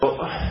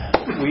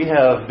We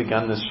have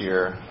begun this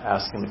year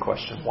asking the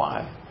question,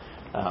 why?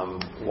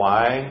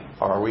 Why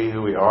are we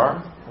who we are?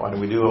 Why do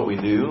we do what we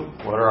do?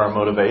 What are our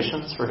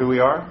motivations for who we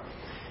are?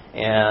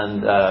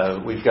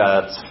 And we've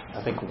got,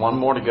 I think, one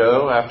more to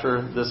go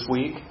after this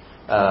week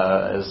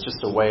as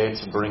just a way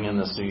to bring in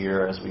this new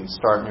year as we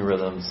start new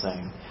rhythms,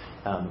 saying,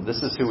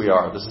 this is who we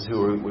are. This is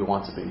who we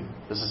want to be.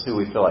 This is who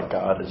we feel like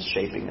God is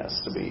shaping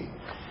us to be.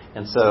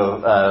 And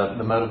so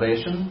the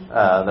motivation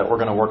that we're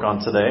going to work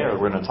on today, or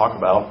we're going to talk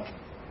about,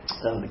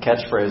 the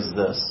catchphrase is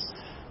this: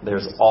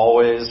 there's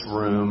always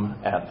room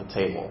at the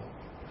table.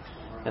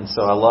 And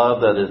so I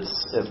love that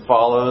it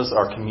follows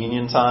our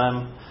communion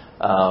time.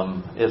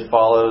 It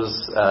follows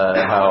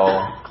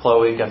how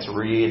Chloe got to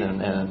read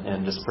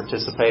and just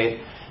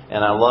participate.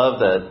 And I love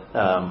that,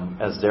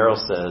 as Daryl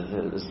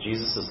said, as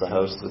Jesus is the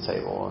host of the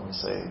table, and we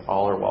say,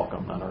 all are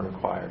welcome, none are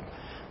required.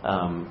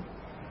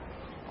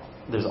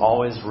 There's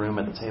always room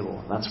at the table.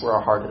 And that's where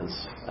our heart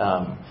is.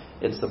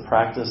 It's the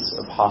practice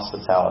of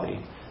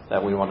hospitality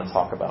that we want to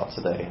talk about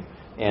today.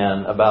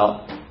 And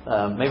about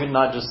maybe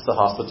not just the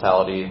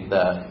hospitality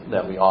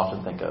that we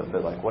often think of,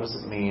 but like, what does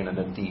it mean in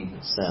a deep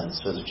sense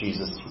as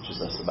Jesus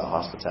teaches us about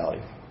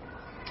hospitality?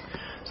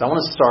 So I want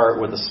to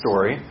start with a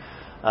story.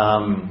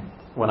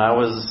 When I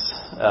was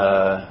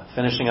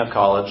finishing up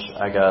college,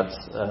 I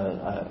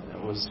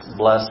was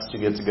blessed to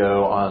get to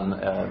go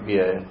on be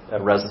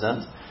a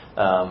resident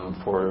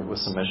with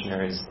some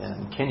missionaries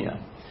in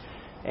Kenya.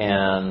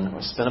 And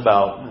we spent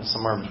about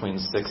somewhere between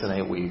 6 and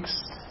 8 weeks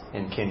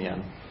in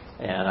Kenya.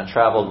 And I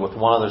traveled with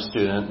one other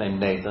student named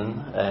Nathan,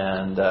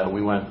 and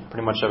we went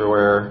pretty much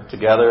everywhere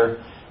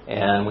together.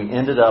 And we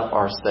ended up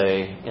our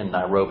stay in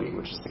Nairobi,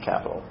 which is the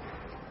capital.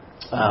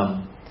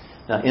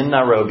 Now, in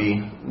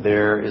Nairobi,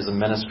 there is a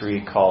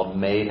ministry called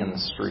Made in the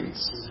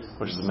Streets,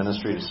 which is a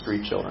ministry to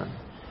street children.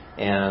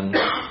 And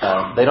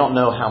they don't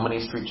know how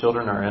many street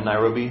children are in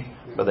Nairobi,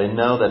 but they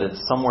know that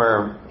it's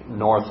somewhere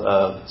north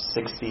of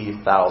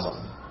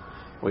 60,000,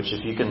 which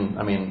if you can,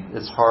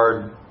 it's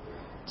hard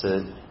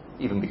to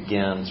even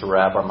begin to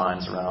wrap our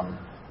minds around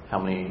how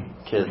many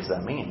kids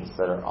that means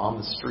that are on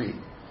the street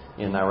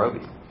in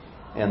Nairobi.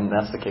 And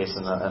that's the case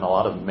in a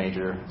lot of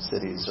major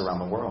cities around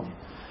the world.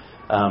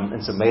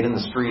 And so Made in the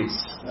Streets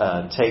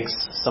takes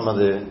some of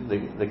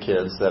the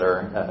kids that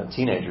are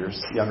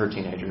teenagers, younger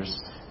teenagers,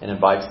 and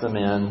invites them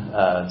in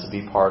to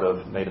be part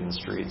of Made in the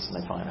Streets.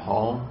 And they find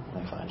home,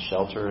 and they find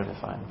shelter, and they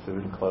find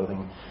food and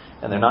clothing.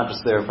 And they're not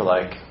just there for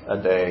like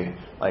a day.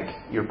 Like,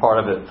 you're part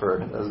of it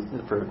for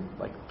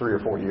like 3 or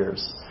 4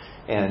 years.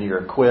 And you're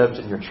equipped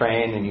and you're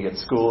trained and you get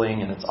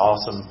schooling, and it's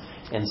awesome.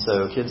 And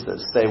so kids that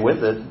stay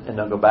with it and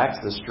don't go back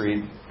to the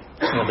street,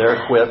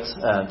 they're equipped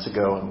to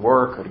go and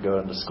work or to go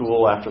into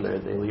school after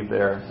they leave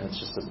there. And it's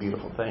just a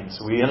beautiful thing.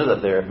 So we ended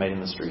up there at Made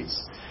in the Streets.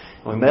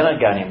 And we met a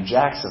guy named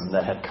Jackson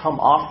that had come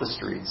off the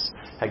streets,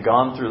 had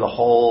gone through the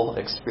whole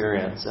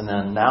experience, and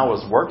then now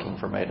was working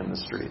for Made in the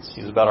Streets.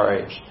 He was about our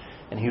age.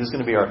 And he was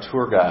going to be our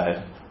tour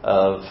guide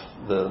of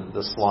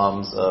the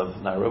slums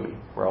of Nairobi,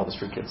 where all the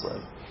street kids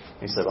live.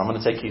 He said, I'm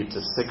going to take you to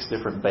 6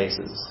 different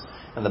bases.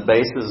 And the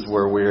bases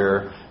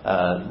where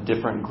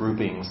different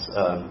groupings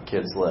of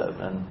kids live.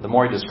 And the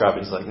more he described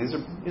it, he's like,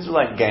 these are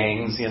like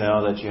gangs,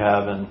 that you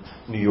have in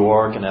New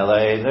York and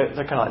LA.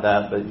 They're kind of like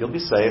that, but you'll be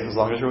safe as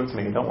long as you're with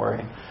me. Don't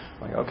worry.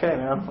 I'm like, okay,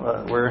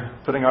 man, we're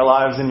putting our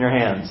lives in your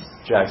hands,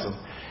 Jackson.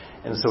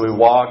 And so we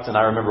walked, and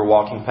I remember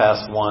walking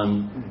past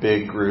one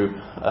big group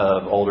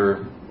of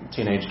older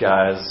teenage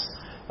guys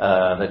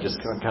that just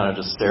kind of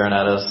just staring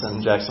at us,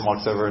 and Jackson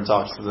walks over and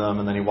talks to them,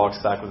 and then he walks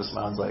back with a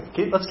smile and is like,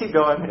 let's keep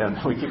going. And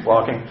we keep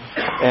walking.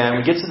 And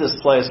we get to this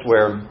place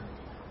where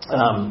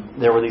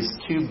there were these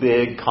 2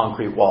 big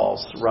concrete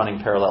walls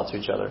running parallel to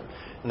each other.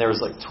 And there was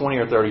like 20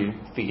 or 30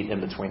 feet in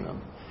between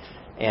them.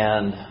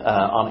 And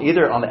on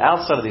the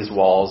outside of these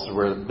walls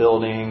were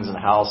buildings and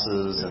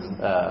houses and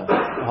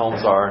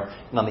homes are.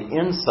 And on the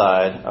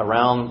inside,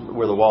 around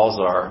where the walls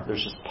are,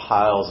 there's just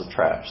piles of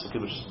trash. So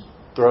people just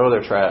throw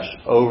their trash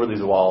over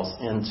these walls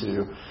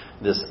into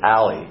this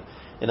alley.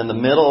 And in the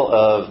middle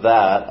of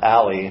that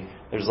alley,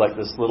 there's like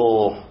this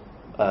little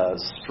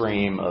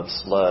stream of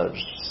sludge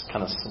just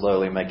kind of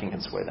slowly making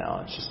its way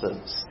down. It's just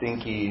a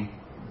stinky,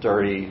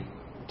 dirty,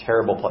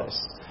 terrible place.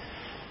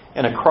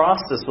 And across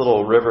this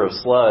little river of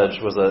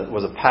sludge was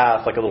a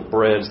path, like a little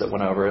bridge that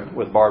went over it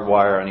with barbed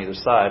wire on either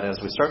side. And as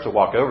we start to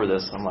walk over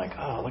this, I'm like,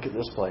 oh, look at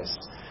this place.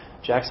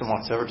 Jackson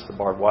walks over to the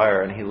barbed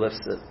wire and he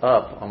lifts it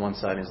up on one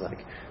side. And he's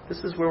like, this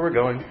is where we're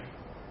going.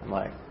 I'm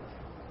like,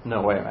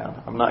 no way,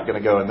 man. I'm not going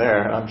to go in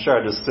there. I'm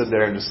sure I just stood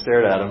there and just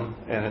stared at him.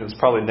 And it was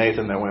probably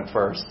Nathan that went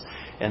first.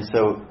 And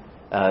so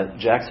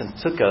Jackson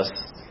took us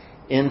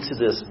into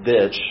this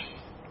ditch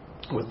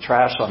with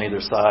trash on either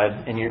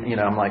side. And,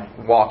 I'm like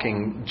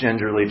walking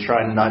gingerly,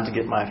 trying not to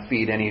get my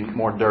feet any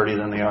more dirty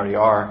than they already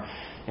are.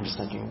 And just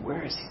thinking,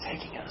 where is he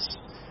taking us?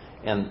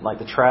 And like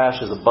the trash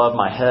is above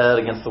my head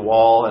against the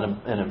wall,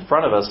 and in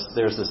front of us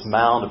there's this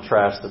mound of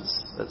trash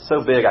that's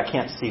so big I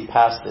can't see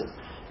past it.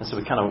 And so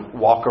we kind of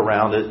walk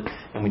around it,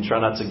 and we try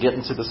not to get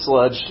into the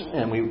sludge,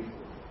 and we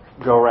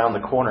go around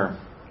the corner.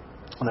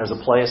 And there's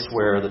a place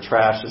where the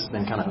trash has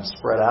been kind of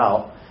spread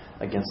out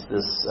against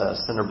this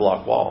cinder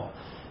block wall.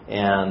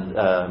 And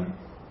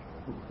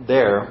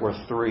there were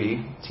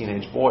 3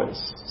 teenage boys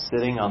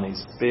sitting on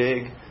these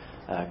big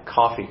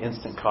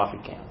instant coffee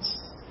cans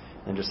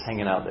and just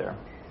hanging out there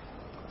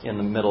in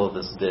the middle of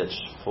this ditch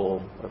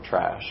full of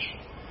trash.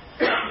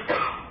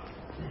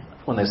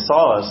 When they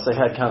saw us, they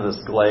had kind of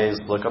this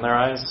glazed look on their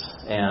eyes,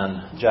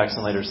 and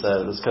Jackson later said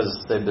it was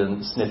because they'd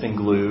been sniffing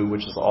glue,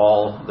 which is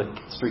all the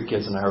street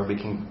kids in Nairobi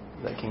can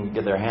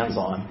get their hands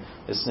on.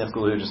 They sniff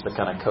glue just to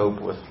kind of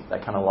cope with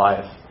that kind of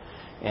life.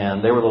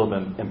 And they were a little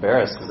bit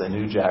embarrassed because they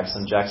knew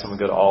Jackson. Jackson would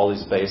go to all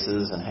these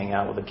spaces and hang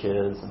out with the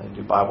kids, and they'd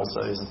do Bible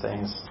studies and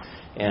things.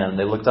 And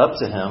they looked up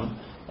to him,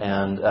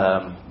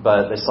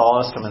 but they saw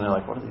us come in, they're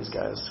like, what are these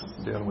guys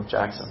doing with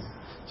Jackson?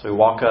 So we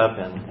walk up,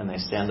 and they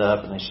stand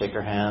up, and they shake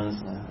our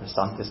hands, and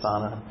Asante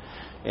Sana.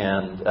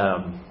 And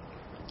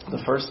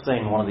the first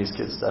thing one of these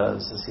kids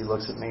does is he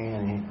looks at me,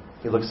 and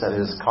he looks at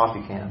his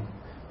coffee can,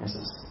 and he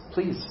says,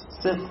 please,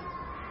 sit.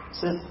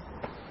 So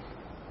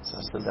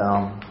I sit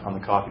down on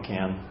the coffee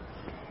can,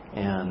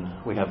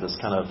 and we have this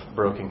kind of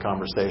broken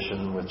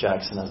conversation with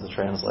Jackson as the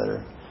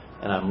translator.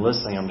 And I'm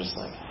listening, I'm just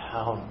like,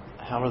 how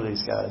are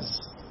these guys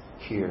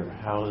here?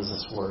 How does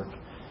this work?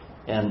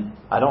 And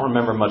I don't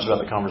remember much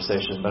about the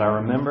conversation, but I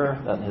remember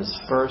that his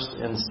first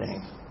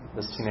instinct,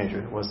 this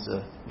teenager, was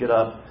to get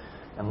up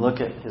and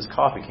look at his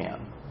coffee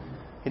can.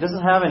 He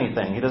doesn't have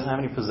anything. He doesn't have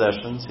any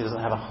possessions. He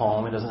doesn't have a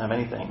home. He doesn't have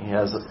anything. He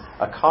has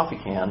a coffee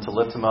can to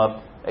lift him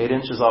up 8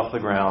 inches off the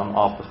ground,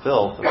 off the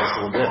filth of this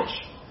little ditch.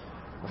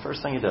 The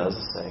first thing he does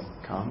is say,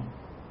 come,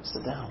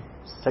 sit down,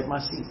 take my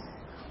seat.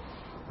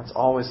 That's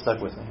always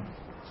stuck with me.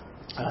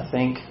 And I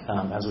think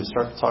as we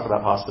start to talk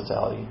about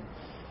hospitality,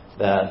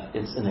 that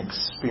it's in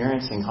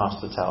experiencing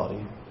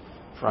hospitality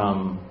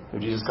from who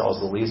Jesus calls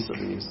the least of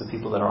these, the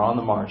people that are on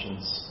the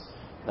margins,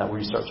 that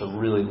we start to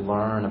really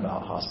learn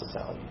about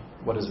hospitality.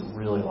 What is it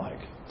really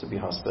like to be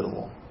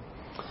hospitable?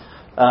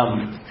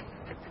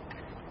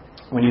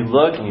 When you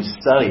look and you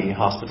study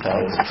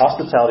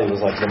hospitality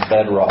was like the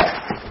bedrock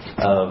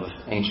of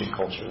ancient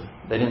culture.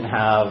 They didn't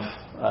have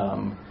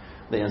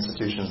the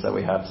institutions that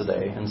we have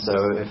today. And so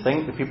if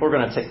people are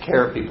going to take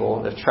care of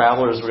people, if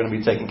travelers were going to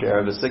be taken care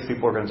of, if sick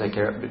people were going to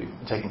be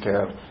taken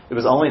care of, it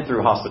was only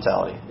through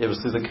hospitality. It was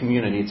through the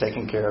community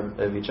taking care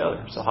of each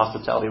other. So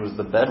hospitality was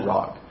the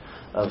bedrock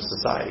of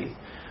society.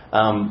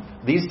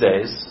 These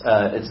days,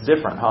 it's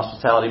different.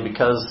 Hospitality,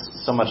 because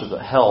so much of the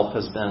help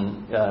has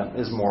been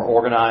is more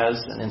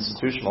organized and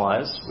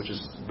institutionalized, which is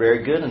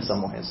very good in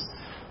some ways.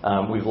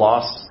 We've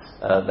lost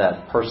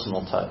that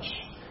personal touch.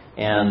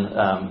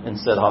 And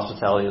instead,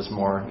 hospitality is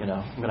more,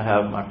 I'm going to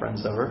have my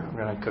friends over. I'm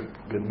going to cook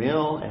a good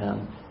meal.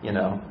 And,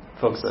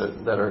 folks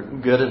that are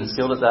good and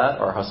skilled at that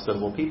are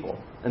hospitable people.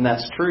 And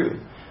that's true.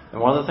 And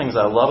one of the things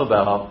I love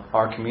about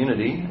our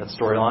community at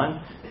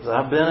Storyline is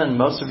I've been in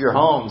most of your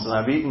homes, and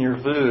I've eaten your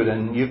food,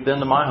 and you've been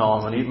to my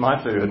home and eaten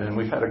my food, and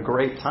we've had a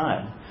great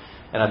time.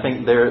 And I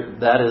think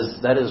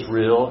that is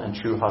real and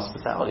true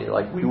hospitality.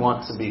 Like, we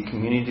want to be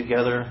community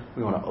together.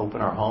 We want to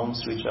open our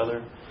homes to each other.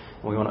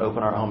 And we want to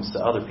open our homes to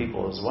other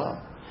people as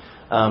well.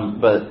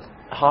 But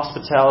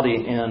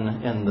hospitality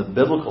in the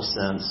biblical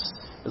sense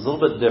is a little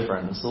bit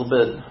different. It's a little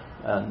bit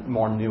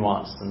more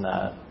nuanced than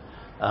that.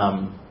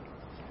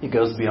 It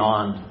goes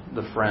beyond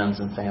the friends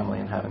and family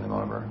and having them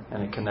over,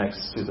 and it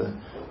connects to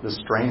the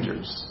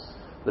strangers,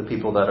 the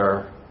people that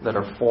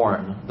are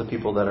foreign, the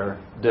people that are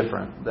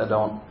different, that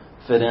don't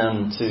fit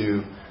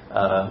into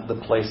the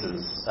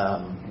places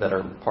that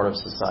are part of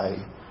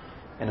society.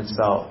 And it's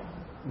about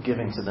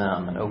giving to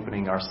them and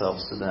opening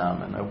ourselves to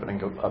them and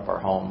opening up our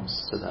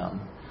homes to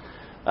them,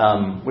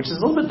 which is a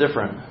little bit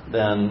different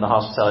than the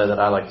hospitality that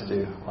I like to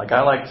do.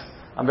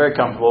 I'm very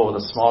comfortable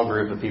with a small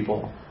group of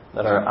people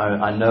that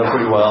I know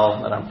pretty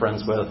well, that I'm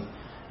friends with,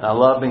 and I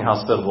love being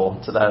hospitable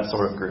to that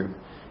sort of group.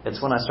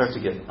 It's when I start to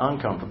get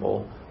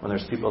uncomfortable, when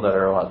there's people that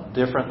are a lot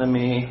different than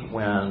me,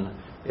 when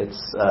it's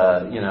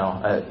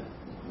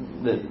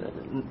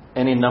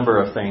any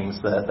number of things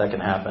that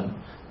can happen,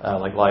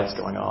 like lights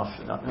going off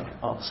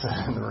all of a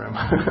sudden in the room.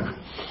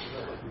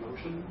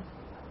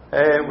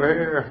 Hey, we're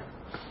here.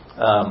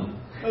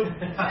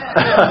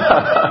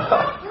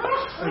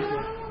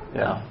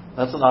 Yeah,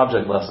 that's an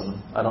object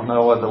lesson. I don't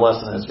know what the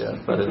lesson is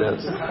yet, but it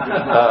is.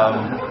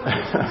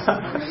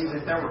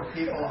 If there were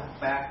people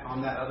back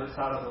on that other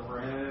side of the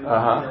room,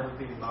 there would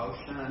be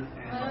motion and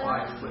the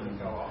lights wouldn't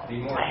go off. Be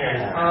more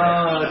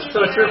careful.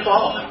 So it's your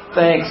fault.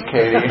 Thanks,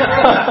 Katie.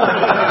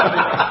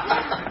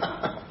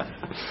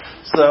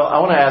 So I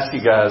want to ask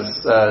you guys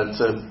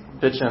to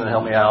pitch in and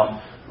help me out.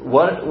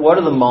 What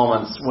are the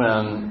moments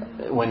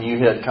when you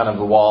hit kind of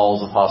the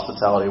walls of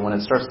hospitality, when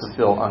it starts to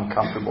feel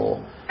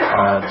uncomfortable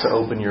to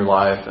open your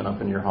life and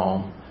open your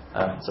home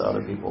to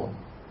other people?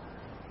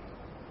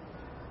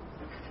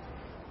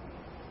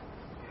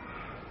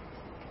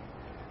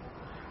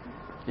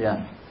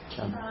 Yeah,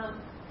 Jen.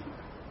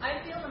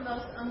 I feel the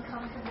most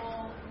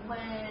uncomfortable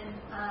when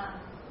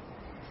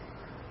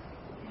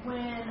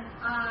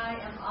I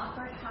am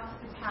offered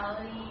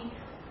hospitality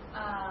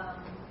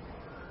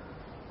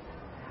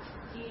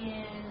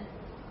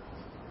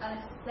a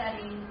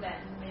setting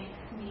that makes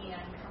me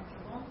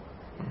uncomfortable.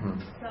 Mm-hmm.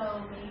 So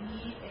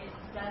maybe it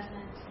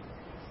doesn't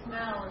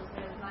smell as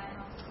good as my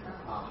house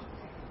smells.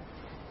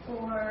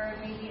 Or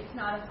maybe it's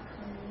not as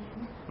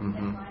clean Mm-hmm.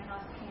 as my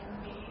house can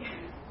be.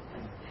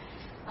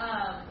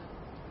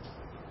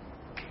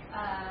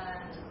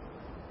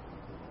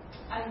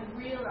 I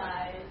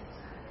realized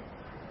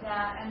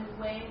that I'm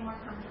way more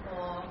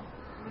comfortable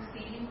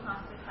receiving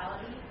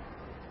hospitality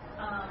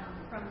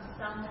from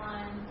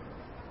someone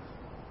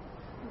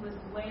who is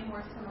way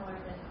more similar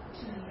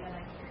to me than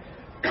I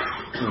care.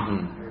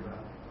 Mm-hmm.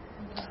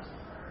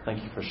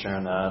 Thank you for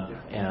sharing that,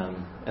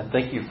 and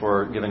thank you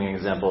for giving an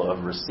example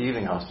of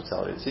receiving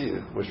hospitality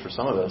too, which for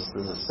some of us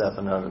is a step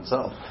in and of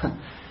itself.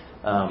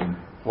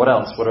 What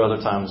else? What are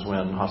other times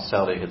when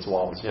hospitality hits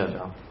walls? Yeah,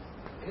 John.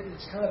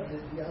 It's kind of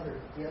the other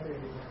end of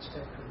that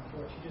spectrum.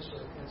 What you just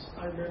said.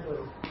 I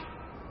remember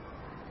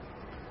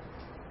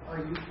our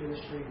youth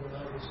ministry when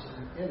I was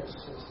in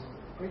assistant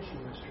preaching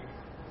ministry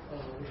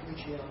was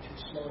reaching out to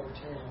smaller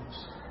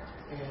towns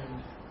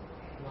and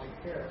like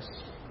Paris,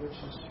 which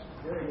is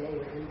very low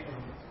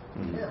income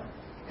now.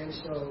 And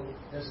so,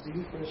 as the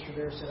youth minister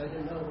there said, I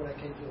didn't know when I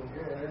came to a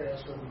rural area, I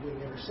was going to be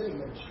doing inner city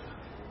ministry.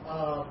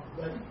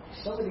 But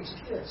some of these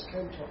kids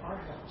came to our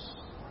house,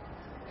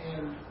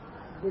 and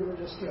we were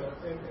just,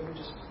 and we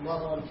just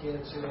love on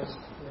kids, and that's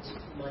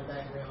my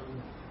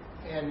background.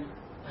 And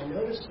I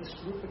noticed this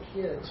group of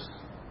kids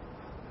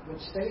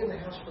would stay in the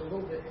house for a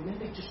little bit, and then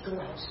they'd just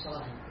go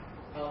outside,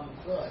 out in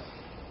the flood.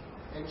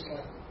 And it's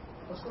like,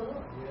 what's going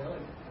on,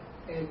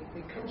 And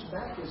it comes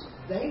back as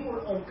they were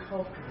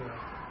uncomfortable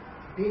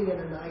being in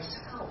a nice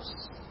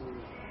house.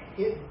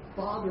 It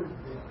bothered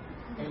them.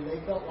 And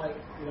they felt like,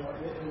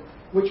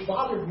 which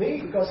bothered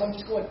me because I'm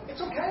just going,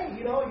 it's okay,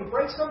 you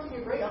break something,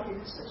 you break. I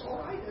mean, it's all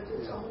right.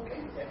 I'm okay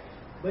with that.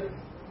 But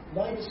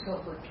my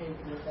discomfort came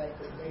from the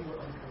fact that they were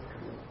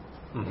uncomfortable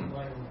in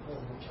my own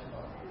home, which I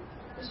thought,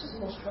 this is the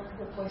most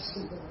comfortable place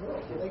in the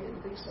world. Well, they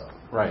didn't think so.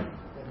 Right.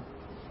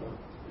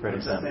 Great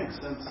example. That makes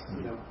sense,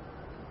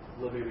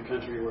 living in a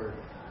country where,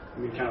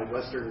 kind of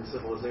Western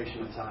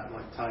civilization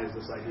ties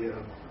this idea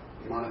of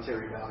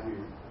monetary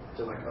value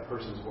to like a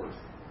person's worth.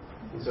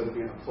 And so to be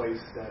in a place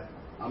that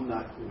I'm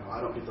not, I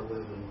don't get to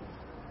live in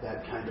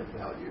that kind of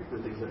value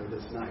and things that are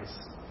this nice.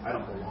 I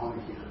don't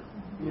belong here.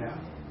 Yeah.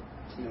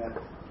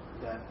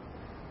 That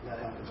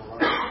happens a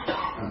lot.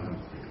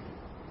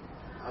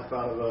 I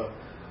thought of a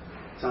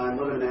time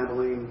living in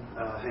Abilene,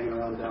 hanging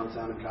around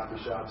downtown in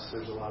coffee shops.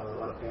 There's a lot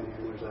of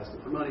panhandlers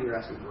asking for money or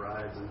asking for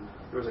rides, and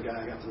there was a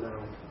guy I got to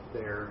know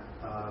there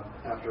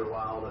after a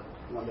while that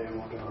one day I'm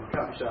walking out of a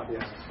coffee shop, he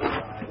asked us for a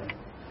ride, and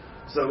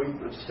so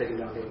I'm just taking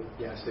down to the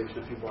gas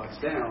station a few blocks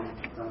down,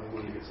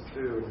 wanting to get some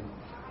food.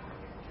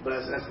 But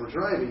as we're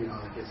driving,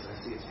 I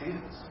see his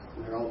hands.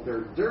 And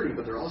they're dirty,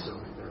 but they're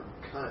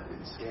cut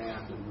and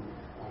scabbed and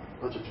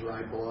a bunch of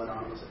dry blood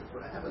on them. I was like,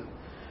 what happened?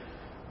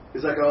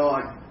 He's like,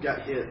 I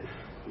got hit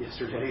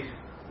yesterday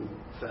and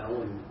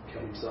fell and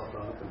cut himself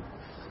up. And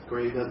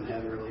Gray doesn't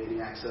have really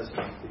any access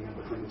to being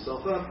able to clean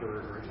himself up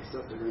or any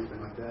septic or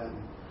anything like that.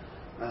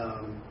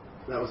 And,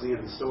 that was the end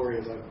of the story.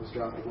 As I was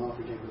dropping him off,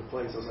 we came to the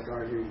place. I was like,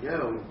 all right, here you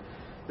go. And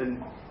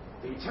then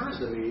he turns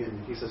to me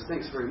and he says,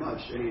 thanks very much.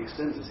 And he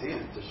extends his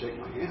hand to shake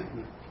my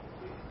hand.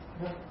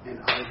 And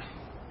I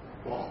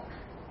balk.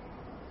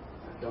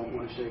 I don't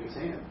want to shake his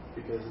hand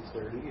because it's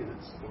dirty and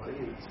it's bloody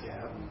and it's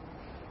scabbed.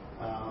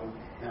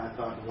 And I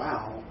thought,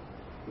 wow,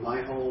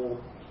 my whole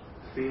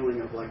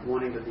feeling of like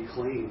wanting to be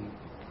clean,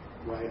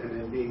 right,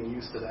 and then being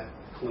used to that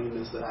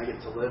cleanness that I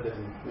get to live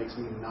in makes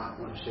me not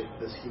want to shake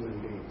this human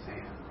being's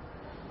hand.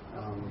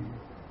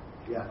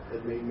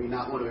 It made me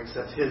not want to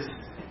accept his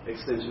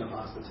extension of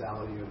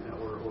hospitality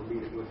or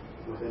meet it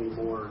with any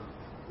more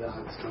than I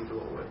was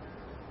comfortable with.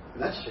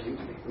 And that shamed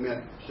me.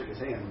 I shook his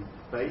hand,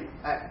 but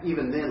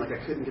even then,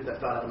 I couldn't get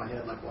that thought out of my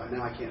head. Well,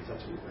 now I can't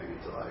touch anything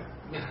until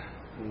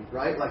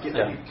right? I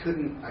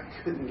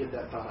couldn't get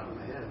that thought out of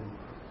my head. And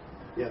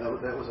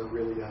that was a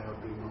really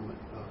eye-opening moment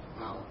of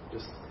wow,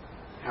 just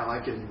how I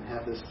can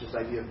have this just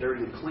idea of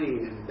dirty and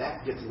clean, and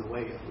that gets in the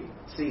way of me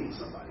seeing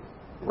somebody.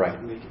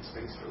 Right. Making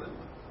space for them.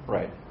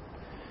 Right.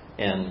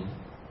 And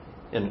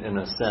in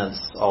a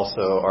sense,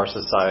 also our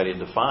society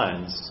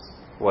defines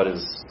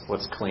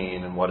what's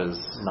clean and what is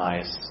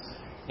nice,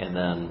 and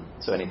then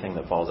so anything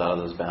that falls out of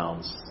those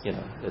bounds,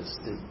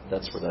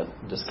 that's where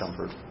that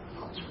discomfort.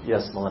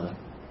 Yes, Melinda.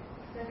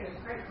 There's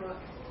a great book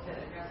that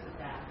addresses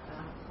that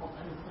called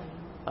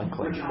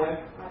Unclean. Richard Webb?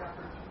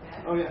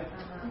 Oh yeah.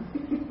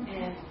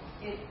 And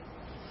he's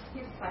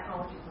a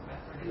psychology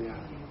professor,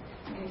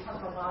 and he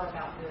talks a lot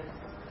about this.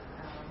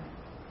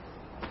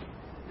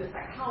 The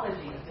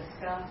psychology of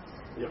disgust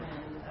and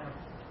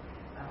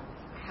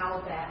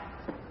how that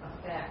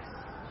affects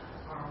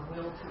our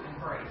will to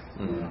embrace,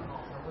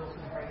 our will to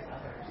embrace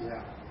others. Yeah.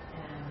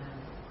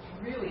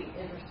 And really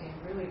interesting,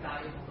 really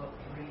valuable book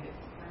to read.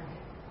 It's kind of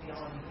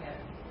theology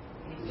heavy.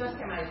 He's just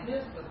come out. His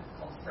newest book is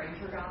called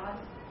Stranger God,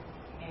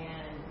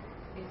 and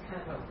it's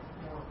kind of a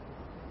more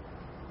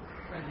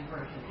friendly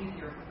version,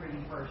 easier to read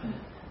version.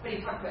 But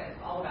he talks about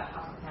it's all about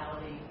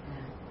hospitality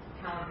and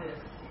how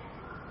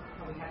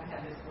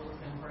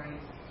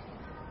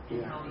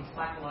and how these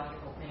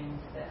psychological things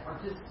that are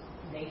just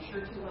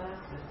nature to us,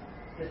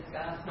 this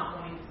disgust, not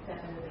wanting to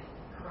step into the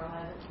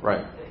crud,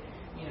 right?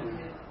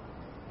 His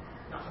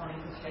not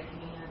wanting to shake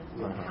hands,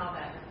 and how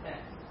that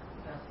affects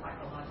us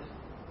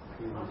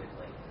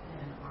psychologically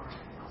in our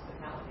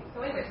hospitality.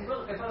 So anyway,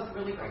 they're both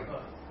really great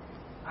books.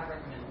 I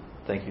recommend them.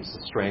 Thank you. So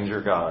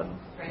Stranger God.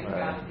 Stranger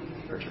God is the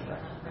easy version.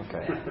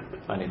 Okay.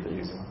 I need the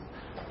easy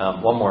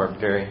one. One more,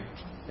 Gary.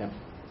 Yeah.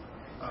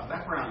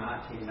 Back around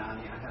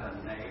 1990, I had a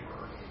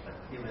neighbor.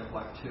 He lived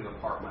like 2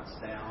 apartments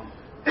down,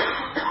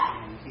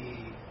 and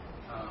he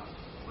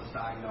was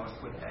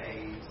diagnosed with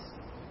AIDS,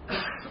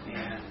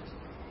 and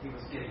he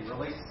was getting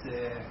really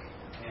sick,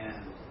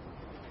 and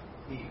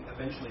he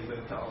eventually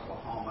moved to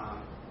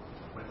Oklahoma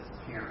with his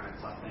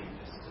parents, I think,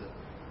 just to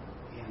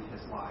end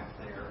his life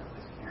there with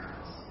his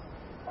parents.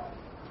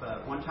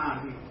 But one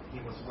time he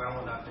was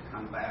well enough to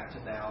come back to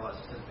Dallas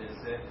to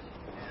visit,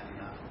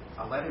 and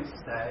I let him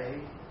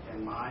stay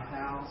in my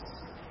house,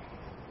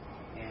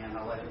 and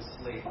I let him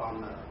sleep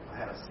on I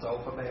had a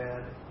sofa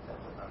bed,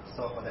 a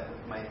sofa that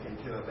would make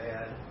into a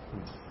bed,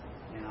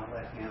 and I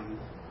let him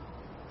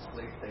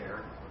sleep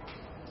there.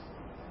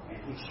 And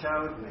he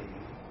showed me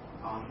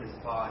on his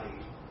body,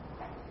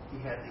 he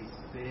had these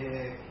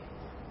big,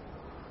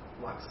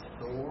 like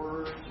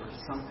sores or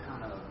some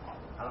kind of,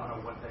 I don't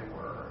know what they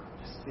were,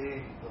 just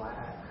big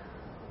black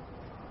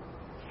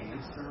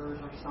cancers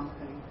or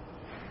something.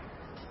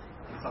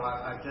 And so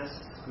I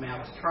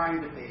was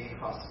trying to be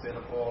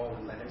hospitable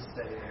and let him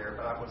stay there,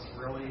 but I was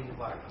really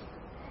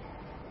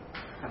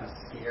kind of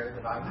scared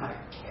that I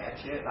might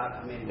catch it.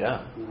 I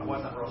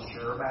wasn't real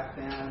sure back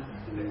then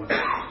if anything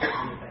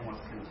was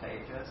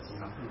contagious.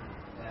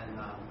 And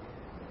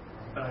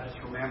but I just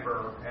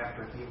remember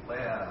after he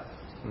left,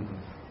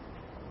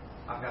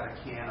 I got a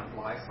can of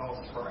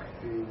Lysol spray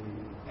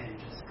and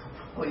just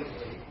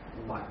completely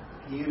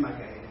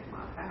fumigated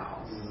my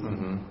house.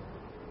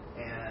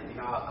 And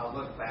I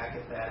look back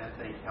at that and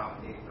think how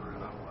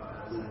ignorant I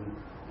was, and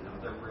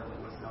there really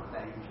was no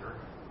danger.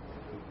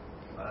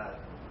 But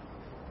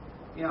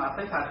I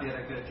think I did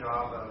a good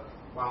job of,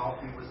 while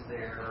he was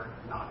there,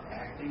 not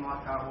acting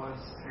like I was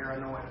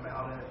paranoid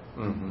about it.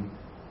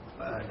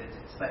 But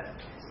it's that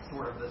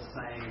sort of the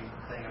same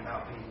thing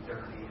about being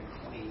dirty and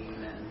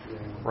clean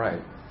and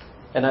right.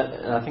 And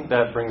I think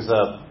that brings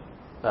up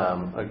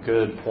a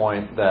good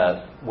point,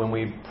 that when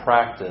we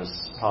practice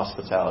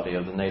hospitality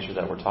of the nature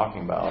that we're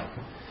talking about,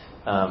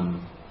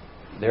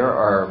 there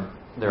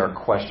are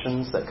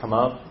questions that come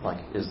up,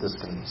 like, is this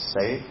going to be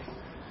safe?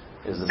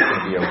 Is this going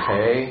to be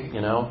okay?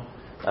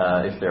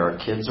 If there are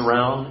kids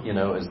around,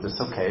 is this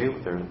okay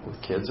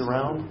with kids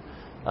around?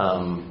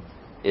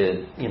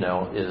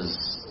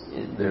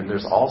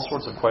 There's all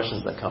sorts of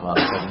questions that come up,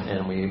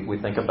 and we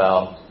think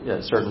about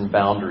certain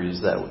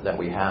boundaries that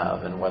we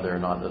have and whether or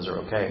not those are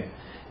okay.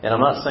 And I'm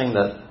not saying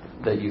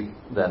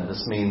that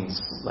this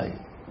means, like,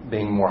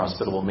 being more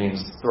hospitable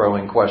means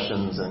throwing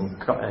questions and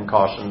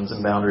cautions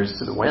and boundaries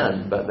to the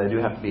wind, but they do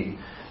have to be,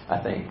 I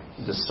think,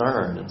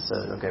 discerned and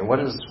said, okay,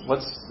 what's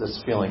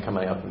this feeling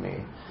coming up in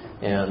me,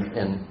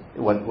 and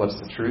what's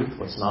the truth,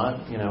 what's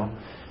not,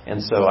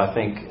 And so I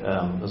think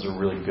those are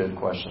really good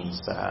questions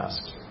to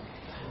ask.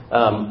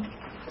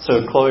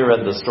 So Chloe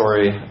read the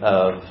story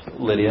of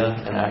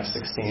Lydia in Acts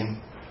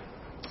 16.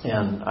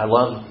 And I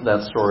love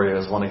that story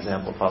as one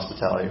example of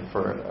hospitality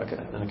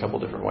in a couple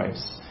different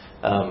ways.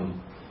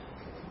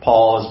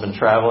 Paul has been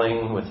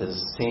traveling with his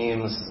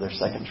team. This is their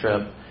second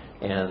trip,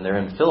 and they're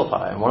in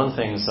Philippi. And one of the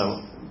things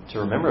to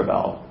remember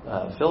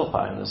about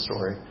Philippi in this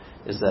story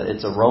is that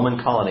it's a Roman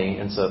colony,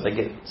 and so they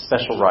get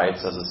special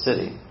rights as a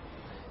city.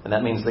 And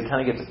that means they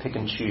kind of get to pick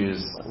and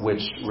choose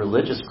which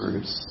religious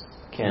groups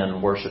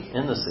can worship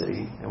in the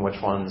city and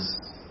which ones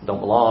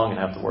don't belong and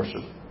have to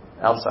worship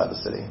outside the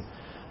city.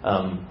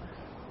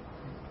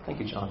 Thank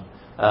you, John.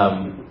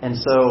 And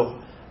so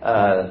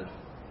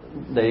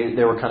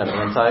they were kind of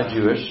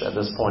anti-Jewish at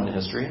this point in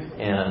history,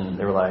 and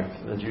they were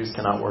like, the Jews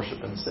cannot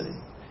worship in the city.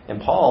 And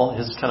Paul,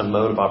 his kind of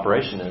mode of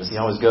operation is he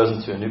always goes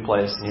into a new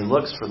place and he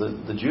looks for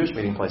the Jewish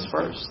meeting place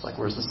first. Like,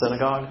 where's the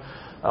synagogue?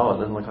 Oh, it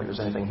doesn't look like there's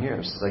anything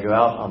here. So they go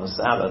out on the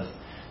Sabbath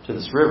to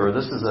this river.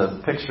 This is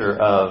a picture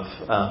of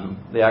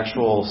the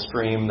actual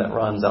stream that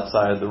runs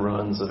outside the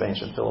ruins of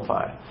ancient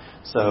Philippi.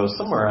 So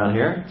somewhere around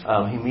here,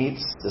 he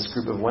meets this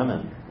group of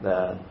women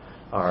that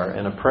are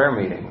in a prayer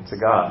meeting to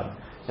God.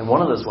 And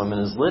one of those women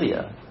is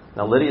Lydia.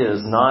 Now, Lydia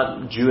is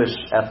not Jewish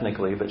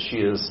ethnically, but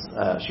she's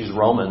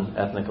Roman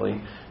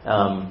ethnically.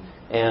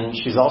 And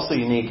she's also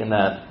unique in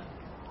that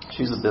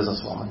she's a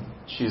businesswoman.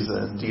 She's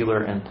a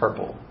dealer in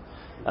purple.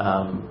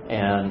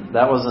 And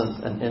that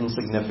wasn't an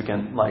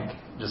insignificant,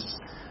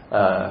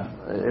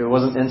 it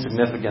wasn't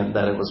insignificant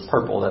that it was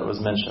purple that was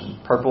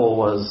mentioned. Purple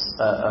was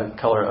a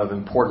color of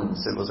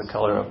importance. It was a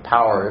color of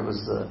power. It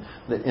was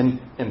the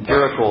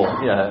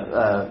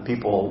imperial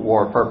people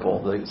wore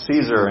purple. The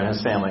Caesar and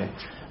his family,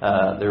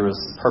 there was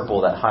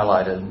purple that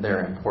highlighted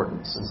their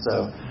importance. And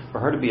so for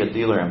her to be a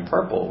dealer in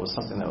purple was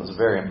something that was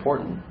very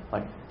important.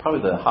 Like,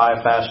 probably the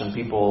high fashion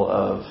people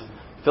of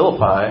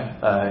Philippi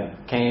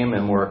came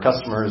and were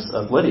customers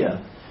of Lydia.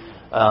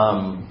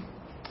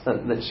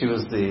 that she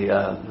was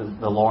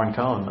the Lauren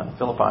Cohn of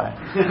Philippi.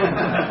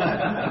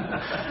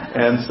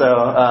 And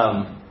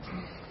so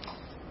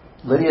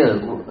Lydia,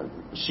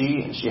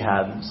 she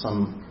had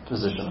some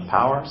position of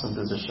power, some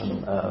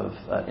position of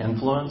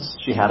influence.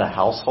 She had a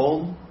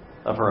household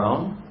of her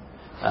own.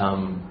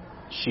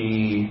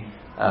 She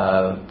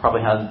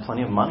probably had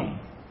plenty of money.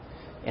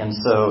 And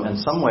so in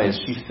some ways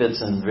she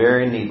fits in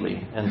very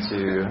neatly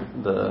into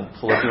the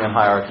Philippian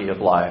hierarchy of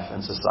life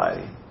and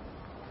society.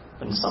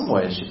 But in some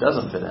ways she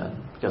doesn't fit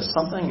in, because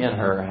something in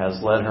her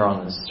has led her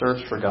on this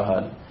search for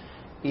God,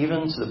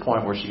 even to the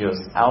point where she goes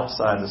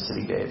outside the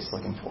city gates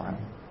looking for Him.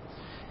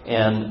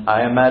 And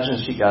I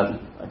imagine she got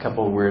a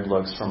couple of weird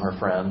looks from her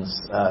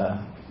friends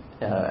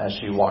as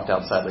she walked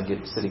outside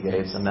the city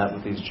gates and met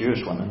with these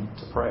Jewish women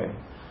to pray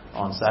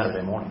on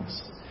Saturday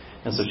mornings.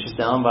 And so she's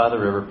down by the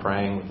river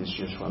praying with these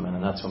Jewish women,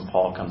 and that's when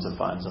Paul comes and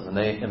finds them. And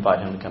they invite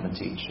him to come and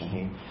teach.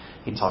 And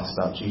he talks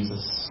about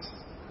Jesus.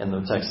 And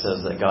the text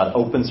says that God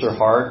opens her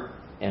heart,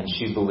 and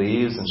she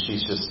believes, and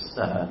she's just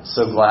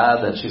so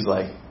glad that she's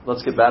like,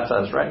 let's get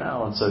baptized right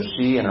now. And so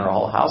she and her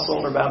whole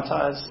household are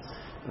baptized.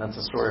 And that's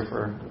a story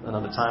for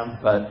another time.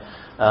 But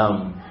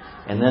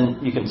and then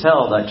you can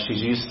tell that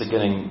she's used to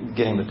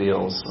getting the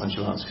deals when she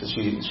wants, because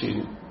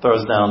she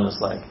throws down this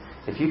like,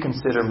 if you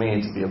consider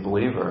me to be a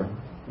believer,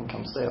 then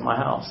come stay at my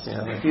house. You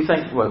know, if you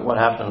think what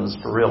happened was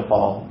for real,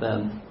 Paul,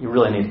 then you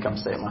really need to come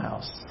stay at my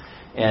house.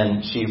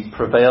 And she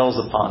prevails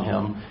upon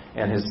him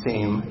and his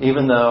team,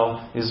 even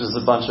though this was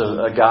a bunch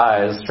of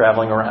guys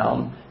traveling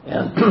around,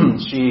 and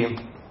she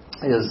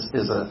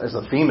is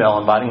a female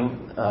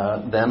inviting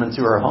them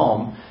into her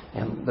home,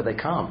 but they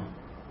come.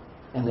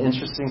 And the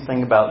interesting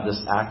thing about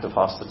this act of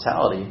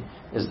hospitality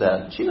is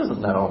that she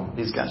doesn't know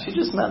these guys. She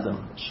just met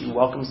them. She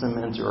welcomes them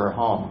into her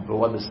home. But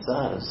what this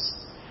does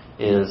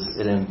is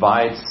it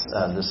invites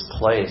this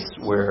place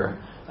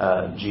where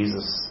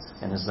Jesus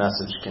and His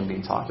message can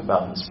be talked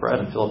about and spread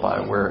in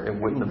Philippi, where it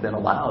wouldn't have been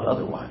allowed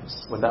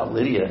otherwise. Without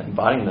Lydia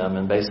inviting them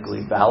and basically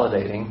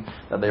validating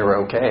that they were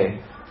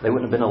okay, they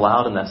wouldn't have been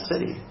allowed in that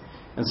city.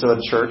 And so a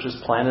church is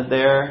planted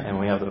there, and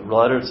we have the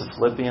letter to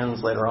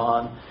Philippians later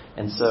on.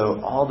 And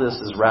so all this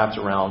is wrapped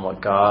around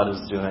what God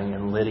is doing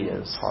in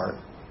Lydia's heart.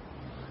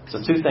 So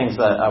two things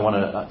that I want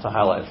to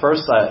highlight.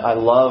 First, I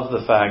love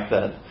the fact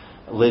that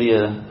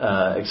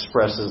Lydia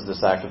expresses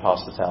this act of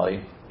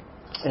hospitality.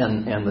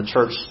 And the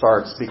church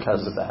starts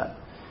because of that,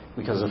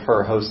 because of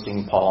her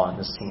hosting Paul and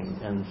his team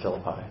in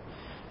Philippi.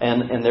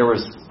 And there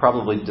was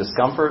probably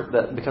discomfort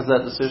because of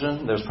that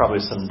decision. There's probably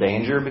some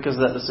danger because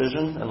of that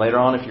decision. And later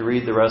on, if you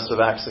read the rest of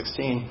Acts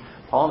 16,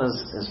 Paul and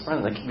his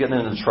friend, they keep getting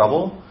into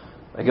trouble.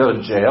 They go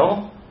to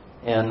jail.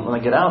 And when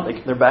they get out,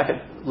 they're back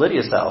at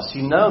Lydia's house.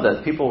 You know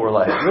that people were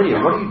like, Lydia,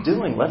 what are you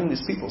doing letting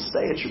these people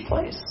stay at your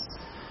place?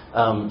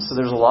 So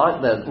there's a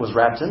lot that was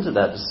wrapped into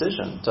that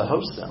decision to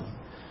host them.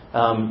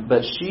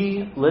 But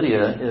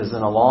Lydia, is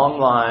in a long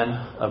line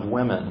of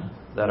women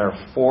that are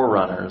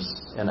forerunners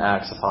in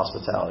acts of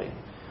hospitality.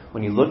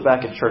 When you look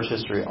back at church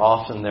history,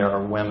 often there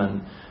are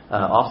women,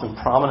 often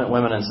prominent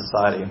women in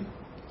society,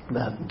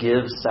 that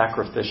give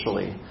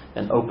sacrificially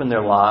and open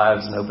their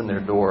lives and open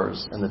their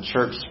doors. And the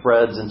church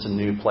spreads into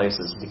new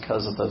places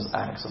because of those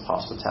acts of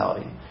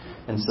hospitality.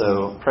 And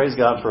so praise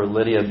God for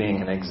Lydia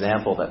being an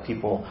example that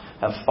people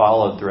have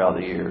followed throughout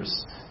the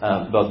years,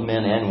 both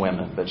men and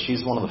women. But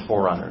she's one of the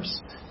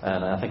forerunners,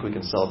 and I think we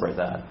can celebrate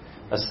that.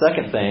 A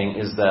second thing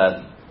is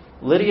that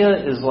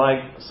Lydia is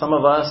like some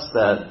of us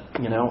that,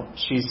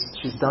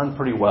 she's done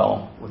pretty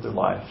well with her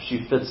life.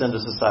 She fits into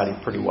society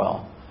pretty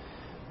well.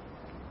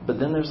 But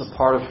then there's a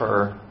part of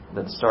her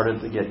that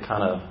started to get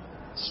kind of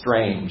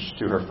strange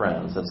to her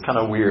friends. That's kind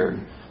of weird,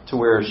 to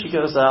where she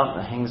goes out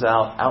and hangs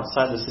out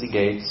outside the city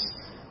gates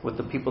with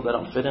the people that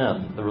don't fit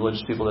in, the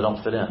religious people that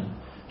don't fit in.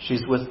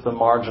 She's with the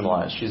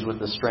marginalized. She's with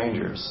the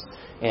strangers.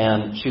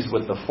 And she's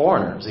with the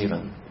foreigners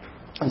even.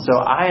 And so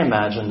I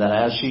imagine that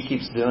as she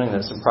keeps doing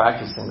this and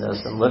practicing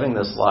this and living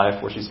this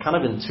life where she's kind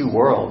of in two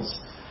worlds,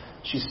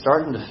 she's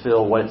starting to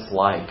feel what it's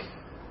like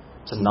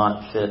to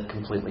not fit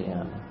completely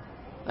in.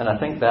 And I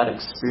think that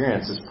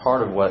experience is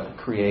part of what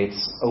creates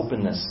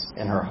openness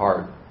in her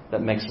heart,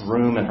 that makes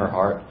room in her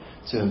heart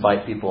to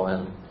invite people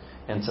in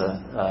and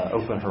to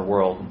open her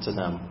world to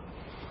them.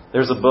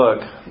 There's a book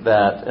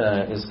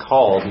that is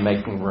called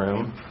Making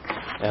Room,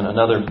 and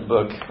another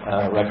book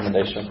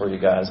recommendation for you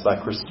guys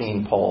by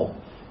Christine Pohl.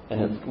 And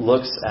it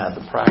looks at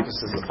the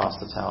practices of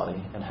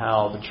hospitality and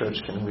how the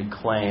church can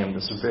reclaim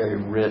this very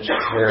rich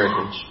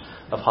heritage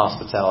of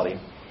hospitality.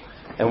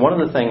 And one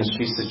of the things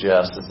she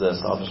suggests is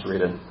this. I'll just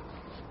read it.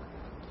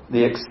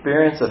 The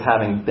experience of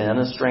having been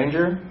a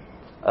stranger,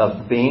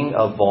 of being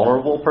a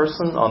vulnerable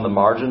person on the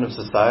margin of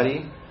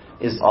society,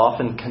 is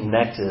often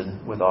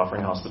connected with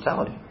offering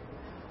hospitality.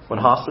 When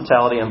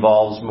hospitality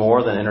involves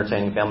more than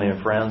entertaining family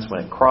and friends,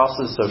 when it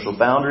crosses social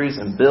boundaries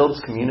and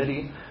builds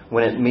community,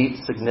 when it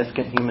meets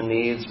significant human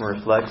needs and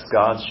reflects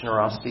God's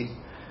generosity,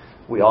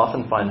 we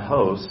often find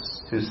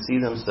hosts who see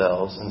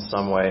themselves in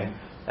some way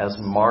as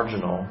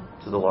marginal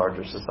to the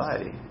larger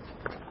society.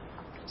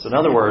 So in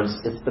other words,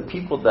 it's the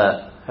people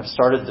that have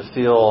started to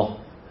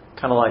feel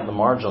kind of like the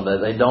marginal, that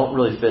they don't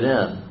really fit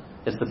in.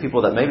 It's the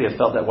people that maybe have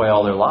felt that way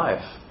all their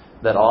life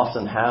that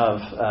often have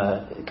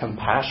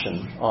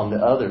compassion on the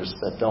others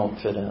that don't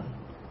fit in.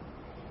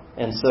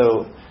 And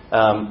so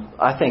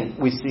I think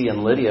we see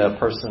in Lydia a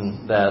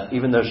person that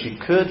even though she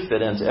could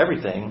fit into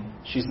everything,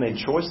 she's made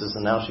choices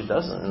and now she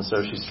doesn't. And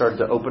so she started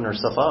to open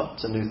herself up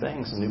to new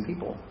things and new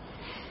people.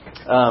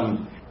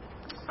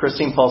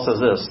 Christine Paul says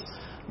this: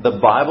 the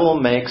Bible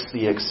makes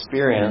the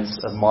experience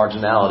of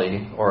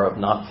marginality or of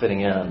not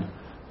fitting in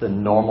the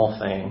normal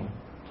thing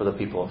for the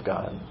people of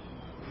God.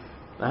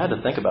 I had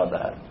to think about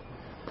that.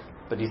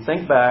 But you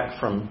think back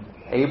from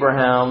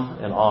Abraham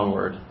and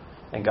onward,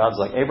 and God's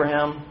like,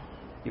 Abraham,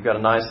 you've got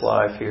a nice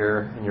life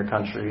here in your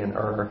country in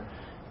Ur.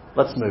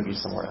 Let's move you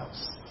somewhere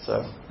else.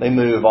 So they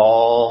move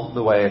all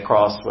the way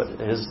across what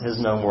his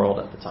known world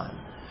at the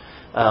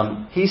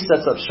time. He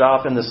sets up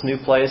shop in this new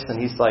place,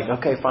 and he's like,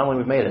 okay, finally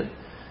we've made it.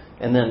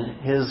 And then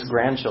his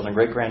grandchildren,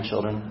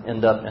 great-grandchildren,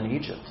 end up in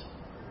Egypt.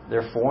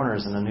 They're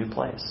foreigners in a new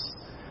place.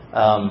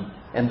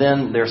 And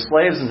then they're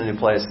slaves in a new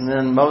place. And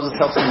then Moses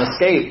helps them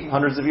escape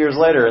hundreds of years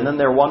later. And then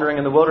they're wandering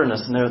in the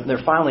wilderness. And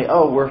they're finally,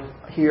 we're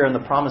here in the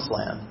promised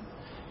land.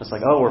 It's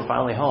like, we're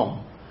finally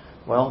home.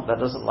 Well, that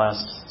doesn't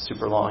last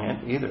super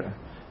long either.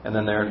 And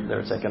then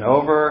they're taken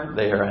over.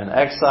 They are in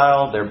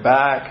exile. They're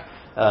back.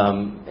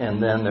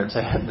 And then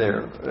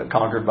they're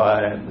conquered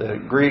by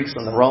the Greeks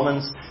and the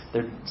Romans.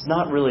 It's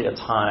not really a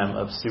time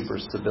of super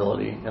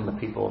stability in the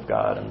people of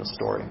God in the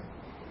story.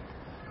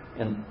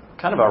 And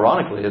kind of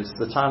ironically, it's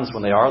the times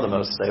when they are the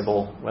most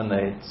stable, when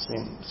they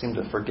seem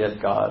to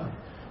forget God,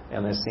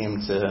 and they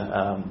seem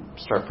to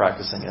start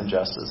practicing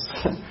injustice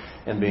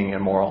and being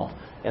immoral.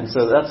 And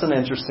so that's an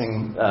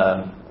interesting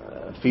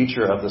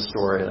feature of the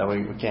story that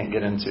we can't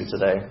get into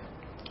today.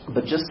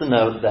 But just to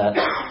note that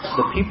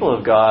the people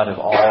of God have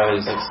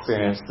always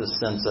experienced this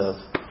sense of,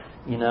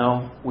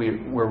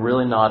 we're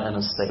really not in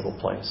a stable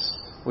place.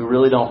 We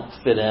really don't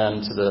fit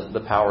into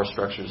the power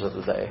structures of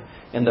the day.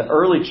 And the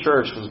early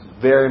church was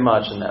very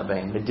much in that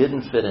vein. They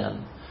didn't fit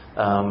in.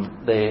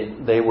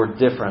 They were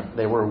different.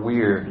 They were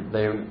weird.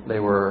 They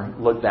were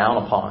looked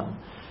down upon.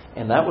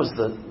 And that was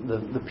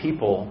the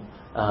people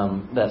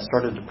that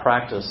started to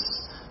practice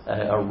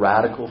a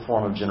radical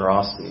form of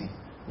generosity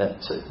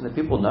that the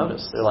people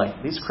noticed. They're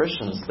like, these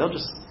Christians,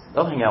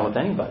 they'll hang out with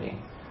anybody.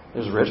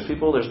 There's rich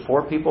people, there's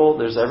poor people,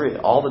 there's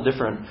all the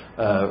different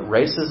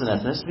races and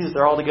ethnicities.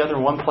 They're all together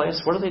in one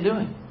place. What are they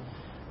doing?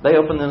 They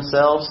open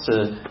themselves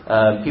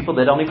to people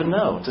they don't even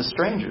know, to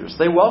strangers.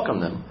 They welcome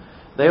them.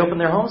 They open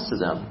their homes to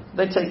them.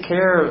 They take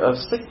care of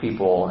sick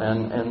people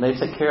and they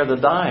take care of the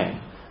dying.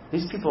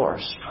 These people are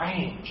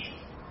strange.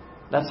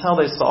 That's how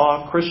they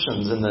saw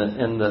Christians in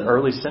the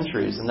early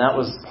centuries, and that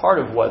was part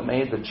of what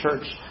made the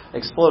church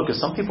explode.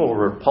 Because some people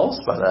were repulsed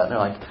by that, and they're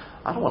like,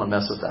 I don't want to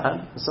mess with that.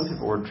 And some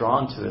people were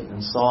drawn to it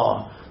and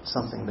saw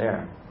something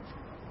there.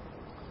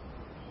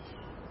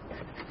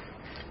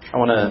 I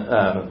want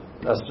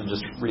us to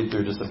just read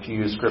through just a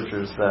few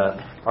scriptures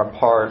that are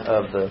part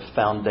of the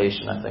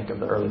foundation, I think, of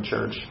the early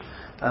church.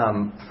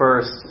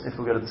 First, if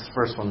we go to this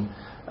first one,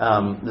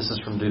 this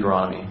is from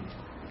Deuteronomy.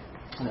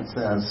 And it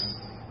says,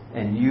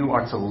 and you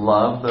are to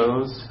love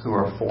those who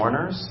are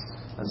foreigners,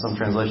 and some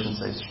translations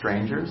say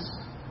strangers,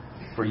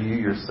 for you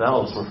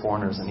yourselves were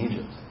foreigners in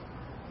Egypt.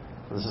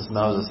 This is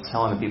Moses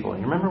telling the people,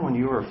 you remember when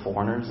you were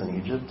foreigners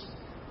in Egypt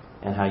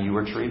and how you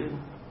were treated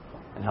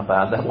and how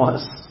bad that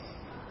was?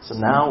 So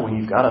now when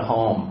you've got a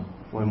home,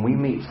 when we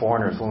meet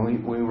foreigners,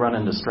 when we run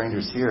into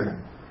strangers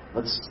here,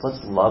 let's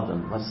love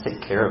them. Let's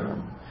take care of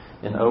them.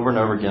 And over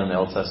again in the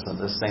Old Testament,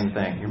 the same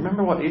thing. You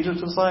remember what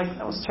Egypt was like?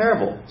 That was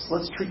terrible. So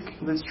let's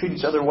treat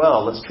each other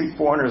well. Let's treat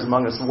foreigners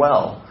among us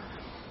well.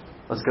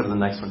 Let's go to the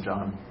next one,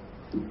 John.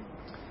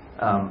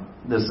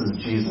 This is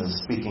Jesus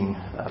speaking,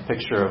 a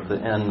picture of the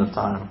end of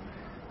time.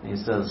 He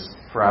says,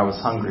 for I was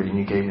hungry and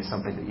you gave me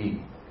something to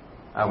eat.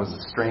 I was a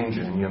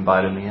stranger and you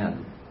invited me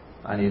in.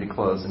 I needed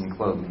clothes and you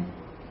clothed me.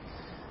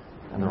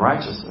 And the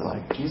righteous are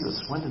like,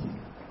 Jesus,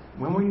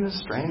 when were you a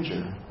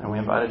stranger and we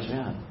invited you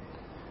in?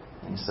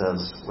 And he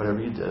says, whatever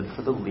you did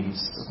for the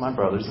least of my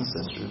brothers and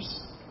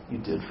sisters, you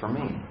did for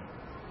me.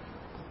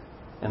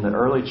 And the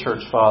early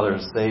church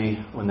fathers,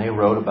 when they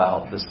wrote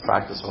about this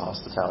practice of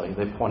hospitality,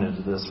 they pointed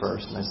to this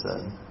verse and they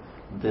said,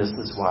 this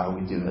is why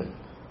we do it.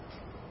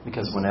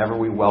 Because whenever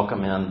we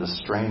welcome in the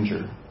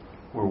stranger,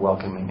 we're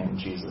welcoming in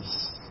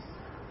Jesus.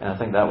 And I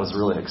think that was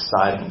really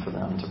exciting for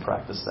them to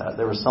practice that.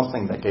 There was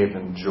something that gave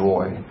them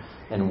joy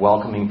in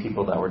welcoming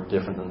people that were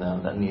different than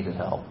them, that needed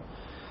help.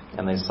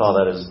 And they saw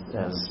that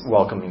as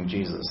welcoming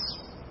Jesus.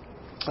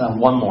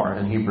 One more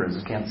in Hebrews.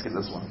 I can't skip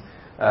this one.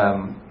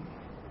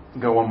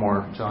 Go one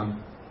more,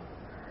 John.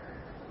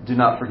 Do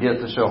not forget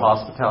to show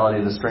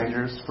hospitality to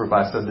strangers, for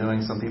by so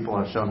doing, some people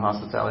have shown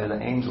hospitality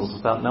to angels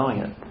without knowing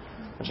it.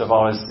 Which I've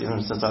always,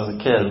 even since I was a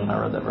kid, when I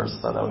read that verse,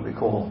 I thought that would be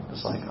cool.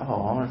 It's like, I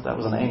wonder if that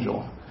was an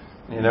angel.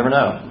 And you never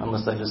know,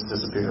 unless they just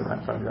disappear right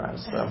in front of your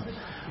eyes. So,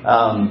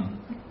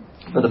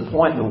 but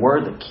the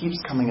word that keeps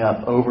coming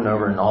up over and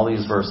over in all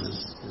these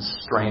verses is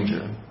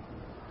stranger,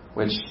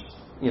 which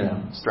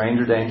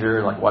stranger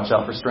danger, like watch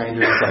out for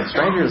strangers. Like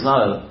stranger is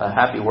not a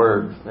happy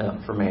word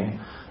for me.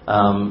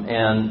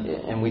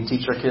 And we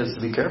teach our kids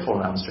to be careful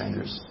around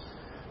strangers.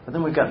 But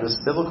then we've got this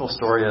biblical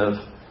story of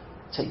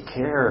take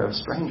care of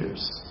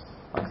strangers.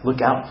 Like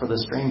look out for the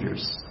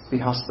strangers. Be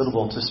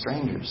hospitable to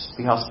strangers.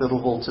 Be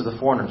hospitable to the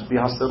foreigners. Be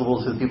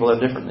hospitable to the people that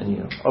are different than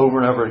you. Over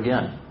and over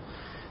again.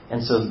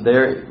 And so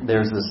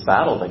there's this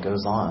battle that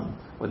goes on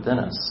within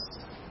us.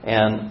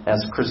 And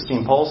as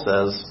Christine Pohl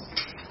says,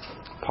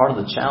 part of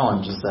the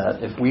challenge is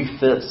that if we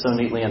fit so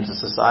neatly into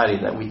society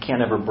that we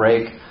can't ever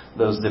break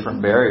those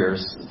different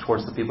barriers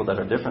towards the people that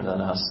are different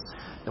than us,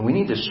 then we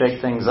need to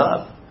shake things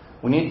up.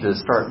 We need to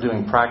start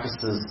doing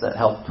practices that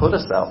help put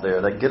us out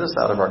there, that get us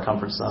out of our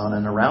comfort zone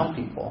and around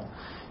people.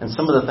 And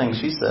some of the things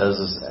she says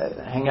is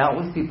hang out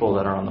with people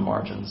that are on the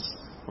margins.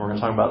 We're going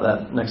to talk about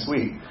that next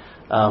week.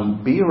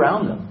 Be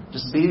around them.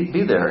 Just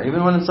be there,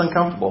 even when it's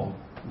uncomfortable.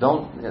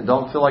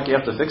 Don't feel like you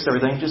have to fix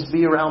everything. Just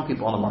be around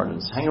people on the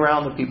margins. Hang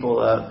around the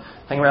people.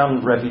 Hang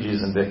around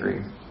refugees in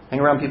Vickery. Hang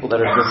around people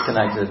that are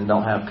disconnected and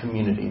don't have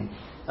community.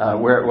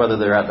 Whether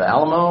they're at the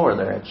Alamo or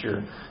they're at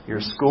your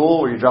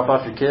school where you drop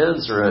off your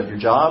kids or at your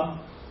job,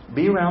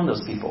 be around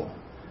those people.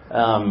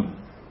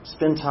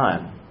 Spend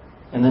time.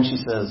 And then she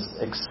says,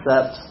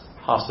 accept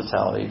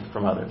hospitality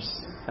from others.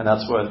 And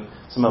that's what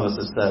some of us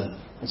have said.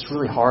 It's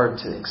really hard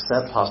to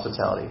accept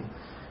hospitality.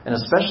 And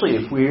especially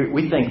if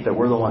we think that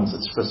we're the ones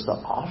that's supposed to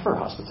offer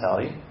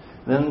hospitality,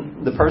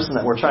 then the person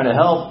that we're trying to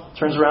help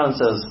turns around and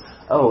says,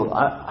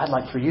 I'd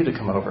like for you to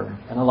come over,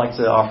 and I'd like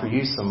to offer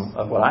you some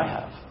of what I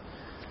have.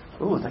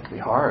 Ooh, that could be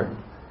hard.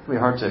 It could be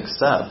hard to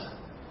accept.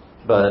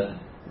 But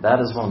that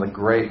is one of the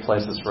great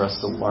places for us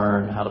to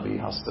learn how to be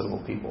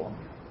hospitable people.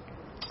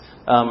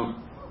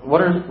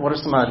 What are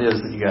some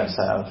ideas that you guys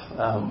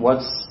have?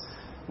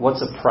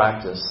 What's a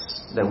practice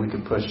that we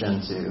could push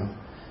into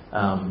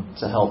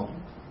to help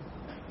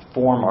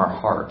form our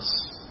hearts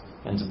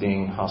into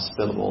being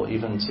hospitable,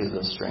 even to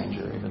the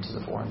stranger, even to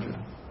the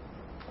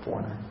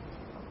foreigner?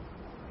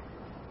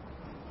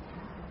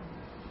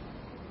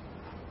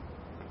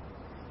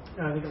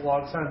 I think a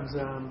lot of times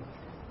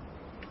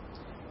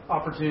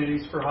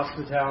opportunities for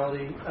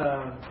hospitality.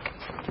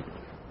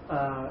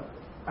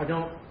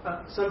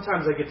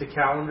 Sometimes I get to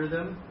calendar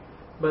them,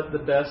 but the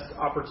best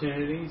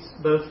opportunities,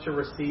 both to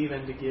receive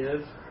and to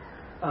give,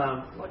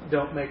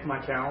 don't make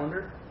my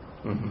calendar.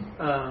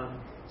 Mm-hmm.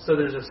 So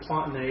there's a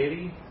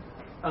spontaneity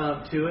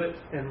to it,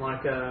 and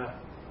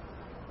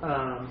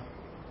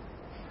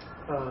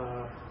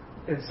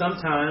and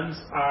sometimes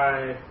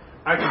I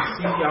can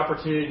see the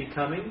opportunity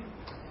coming,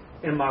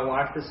 and my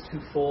life is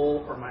too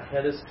full or my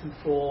head is too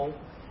full,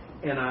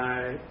 and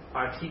I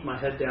keep my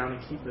head down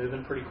and keep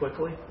moving pretty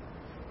quickly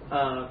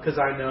because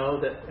I know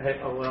that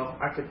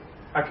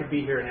I could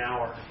be here an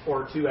hour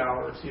or 2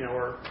 hours,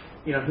 or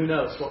who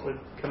knows what would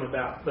come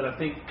about. But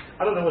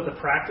I don't know what the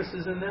practice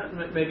is in that.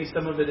 Maybe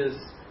some of it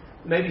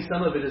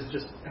is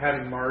just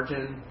having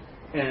margin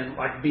and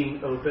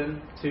being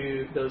open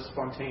to those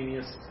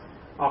spontaneous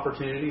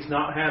opportunities,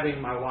 not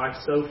having my life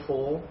so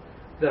full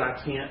that I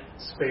can't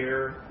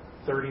spare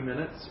 30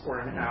 minutes or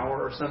an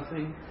hour or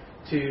something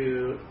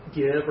to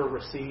give or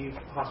receive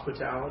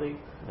hospitality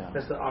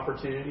as the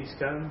opportunities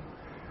come.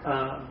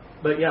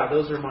 But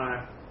those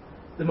are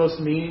the most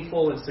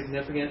meaningful and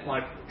significant,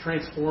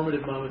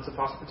 transformative moments of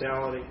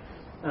hospitality.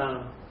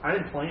 I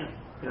didn't plan,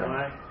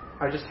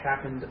 I just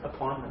happened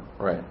upon them.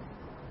 Right.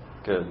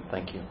 Good.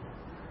 Thank you.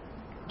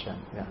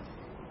 Jen, yeah.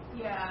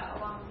 Yeah,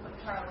 along with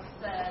what Charles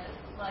said,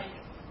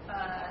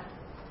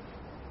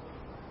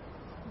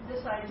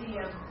 this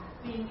idea of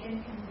being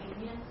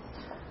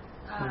inconvenienced,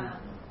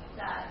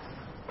 that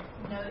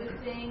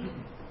noticing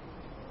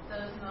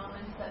those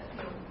moments that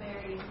feel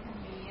very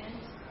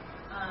inconvenient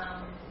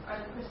are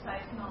the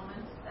precise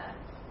moments that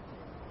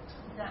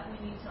we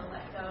need to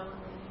let go and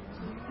lean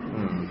into.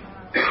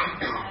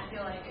 And I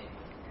feel like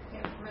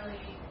it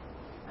really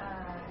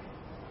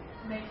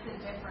makes a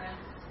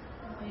difference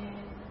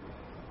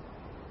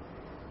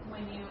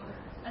when you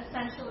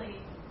essentially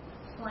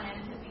plan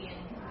to be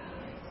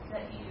inconvenienced,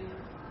 that you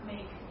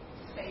make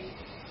space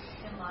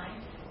in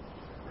life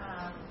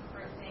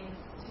for things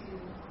to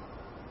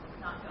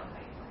not go how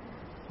you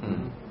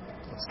plan.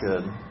 That's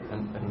good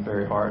and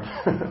very hard,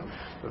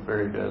 but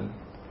very good.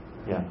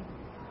 Yeah.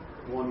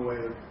 One way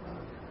that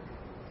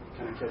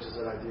kind of catches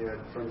that idea,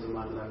 friends of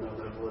mine that I know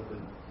that have lived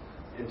in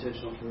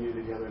intentional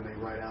community together, and they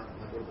write out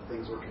what the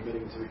things we're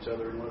committing to each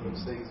other, and one of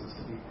those things is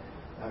to be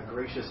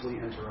graciously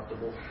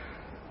interruptible.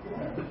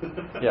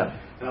 Yeah.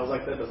 And I was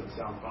like, that doesn't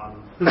sound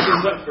fun.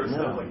 At first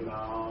I was like,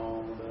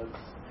 no,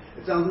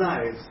 it sounds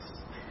nice,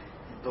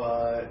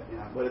 but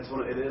but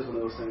it is one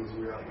of those things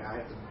where you're like, I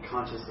have to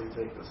consciously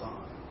take this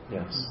on.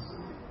 Yes.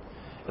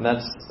 And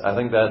I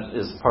think that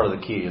is part of the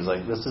key, is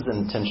this is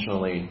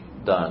intentionally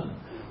done.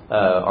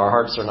 Our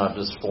hearts are not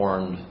just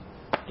formed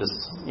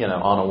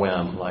on a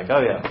whim,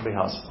 be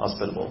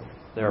hospitable.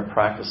 There are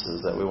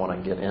practices that we want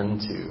to get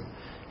into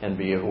and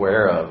be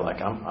aware of.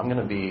 I'm going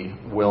to be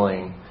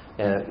willing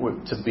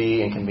to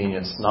be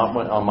inconvenienced, not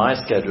on my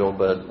schedule,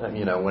 but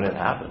when it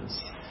happens.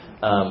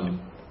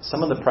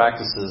 some of the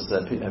practices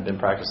that have been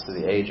practiced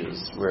through the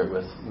ages, where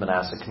with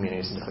monastic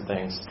communities and different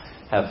things,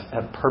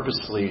 have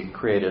purposefully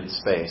created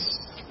space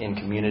in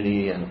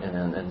community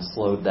and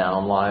slowed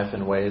down life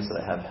in ways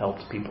that have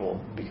helped people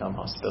become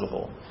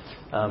hospitable.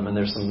 And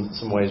there's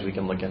some ways we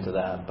can look into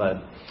that.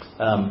 But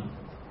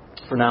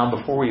for now,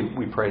 before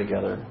we pray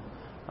together,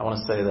 I want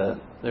to say that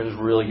there's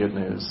really good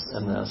news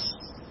in this.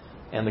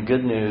 And the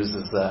good news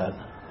is that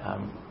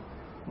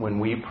when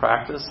we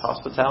practice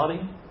hospitality,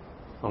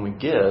 when we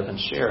give and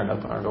share and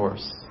open our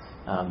doors,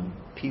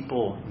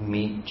 people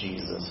meet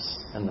Jesus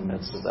in the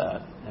midst of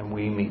that. And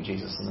we meet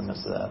Jesus in the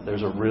midst of that.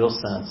 There's a real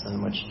sense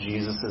in which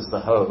Jesus is the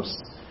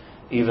host,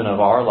 even of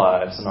our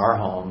lives and our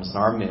homes and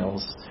our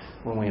meals,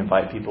 when we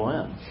invite people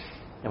in.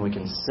 And we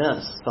can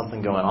sense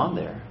something going on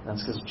there.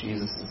 That's because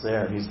Jesus is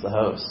there. He's the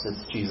host.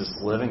 It's Jesus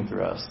living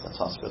through us that's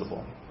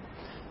hospitable.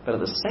 But at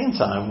the same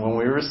time, when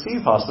we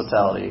receive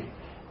hospitality,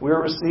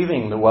 we're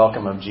receiving the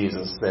welcome of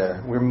Jesus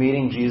there. We're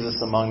meeting Jesus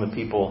among the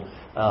people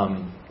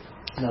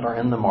that are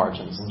in the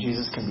margins. And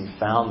Jesus can be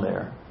found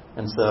there.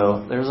 And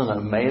so there's an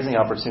amazing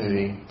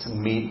opportunity to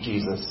meet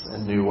Jesus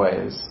in new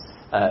ways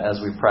as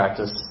we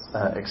practice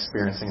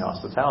experiencing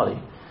hospitality.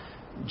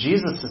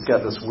 Jesus has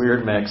got this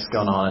weird mix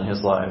going on in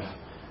his life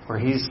where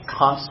he's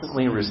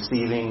constantly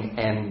receiving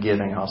and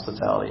giving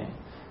hospitality.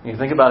 When you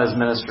think about his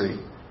ministry,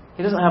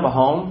 he doesn't have a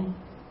home.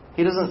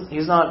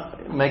 He's not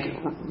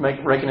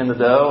raking in the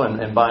dough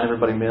and buying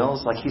everybody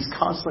meals. Like, he's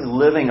constantly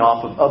living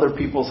off of other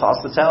people's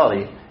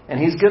hospitality, and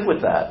he's good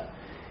with that.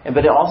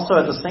 But also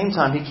at the same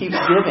time, he keeps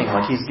giving.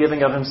 Like, he's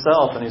giving of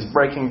himself, and he's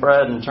breaking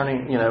bread and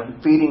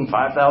feeding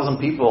 5,000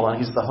 people, and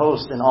he's the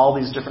host in all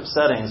these different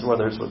settings,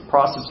 whether it's with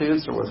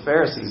prostitutes or with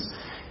Pharisees.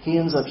 He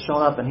ends up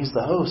showing up, and he's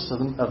the host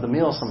of the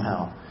meal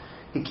somehow.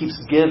 He keeps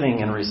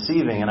giving and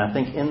receiving, and I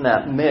think in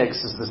that mix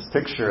is this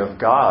picture of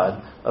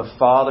God, of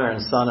Father and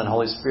Son and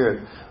Holy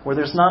Spirit, where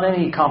there's not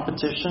any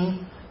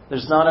competition,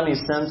 there's not any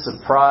sense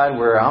of pride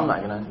where I'm not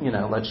going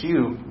to, let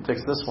you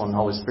fix this one,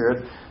 Holy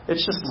Spirit.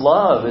 It's just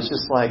love. It's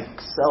just like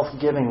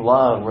self-giving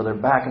love where they're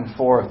back and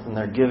forth and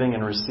they're giving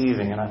and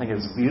receiving, and I think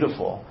it's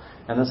beautiful.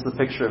 And this is the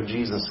picture of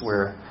Jesus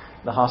where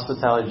the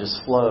hospitality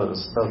just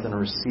flows both in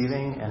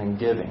receiving and in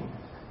giving.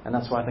 And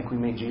that's why I think we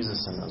meet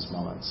Jesus in those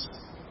moments.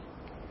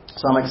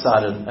 So I'm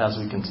excited as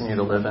we continue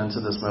to live into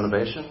this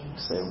motivation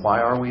to say,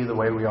 why are we the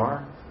way we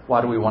are?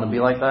 Why do we want to be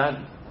like that?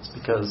 It's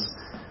because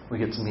we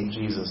get to meet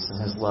Jesus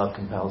and his love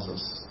compels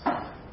us.